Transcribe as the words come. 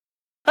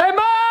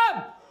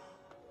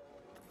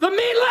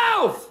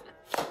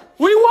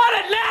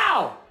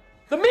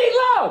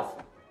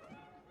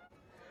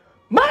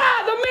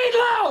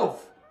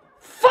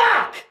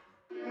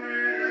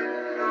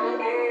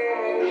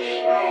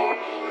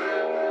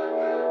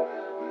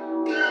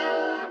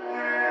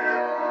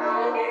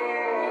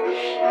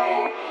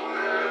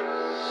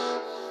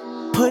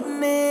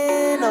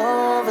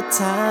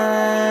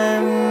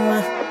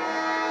time.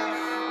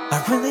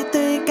 I really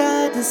think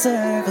I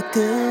deserve a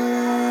good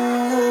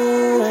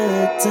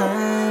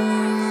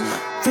time.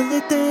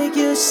 Really think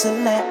you should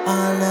let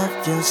all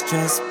of your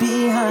stress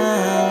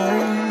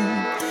behind.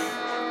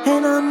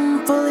 And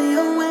I'm fully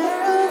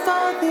aware of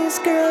all these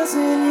girls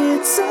in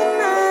here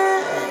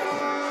tonight.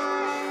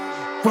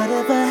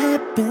 Whatever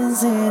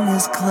happens in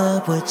this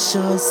club, what's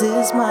yours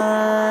is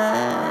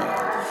mine.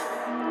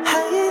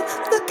 I ain't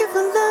looking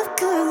for love,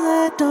 cause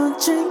I don't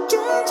drink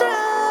and drive.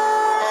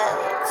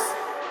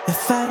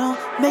 If I don't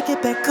make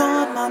it back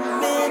home,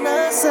 I'm in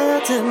a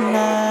cell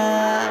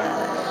tonight.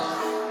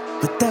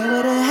 But that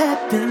wouldn't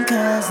happen,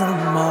 cause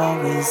I'm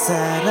always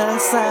out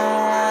of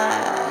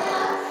sight.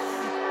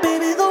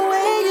 Baby, the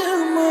way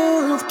you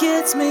move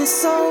gets me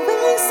so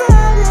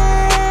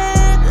excited.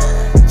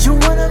 You're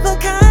one of a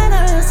kind,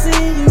 I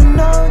see, you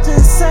know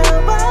just how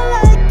I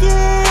like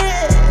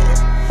it.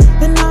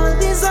 And all of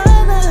these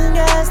other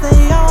guys,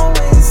 they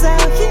always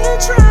out here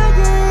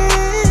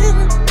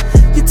trying.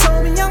 You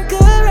told me I'm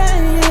good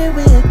right here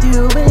with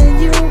you,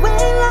 and you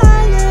ain't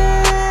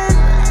lying.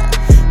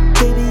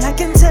 Baby, I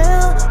can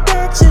tell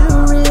that you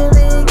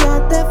really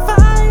got that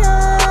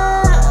fire.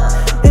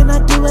 And I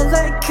do it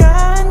like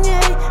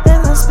Kanye,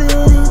 and I spit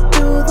it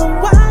through the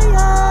wire.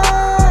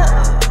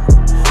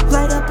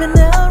 Light up in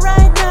hell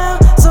right now,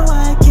 so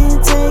I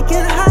can take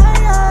it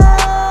higher.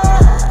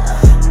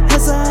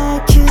 As I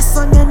kiss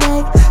on your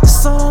neck,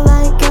 sort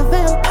like a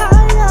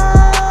vampire.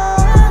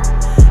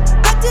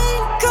 I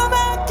didn't come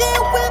out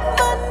here with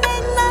money,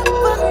 not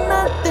for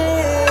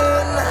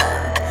nothing.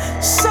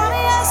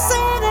 Shawty, I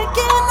say it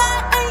again, I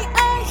ain't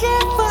out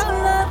here for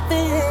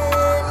nothing.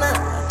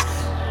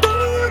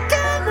 Baby, you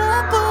gotta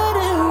put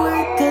in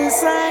work,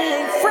 cause I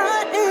ain't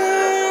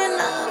frontin'.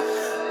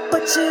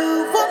 But you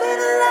want me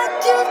to lock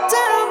you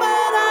down,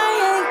 but I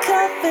ain't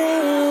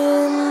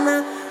cuffin'.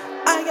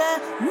 I got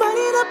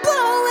money to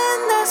blow,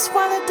 and that's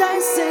why the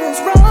dice is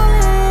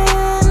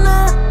rollin'.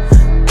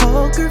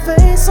 Poker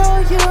face, so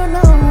you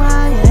know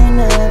I ain't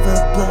never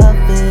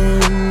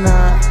bluffin'.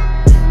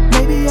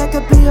 Maybe I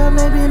could be, or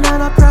maybe not,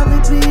 I'll probably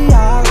be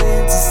all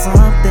into something.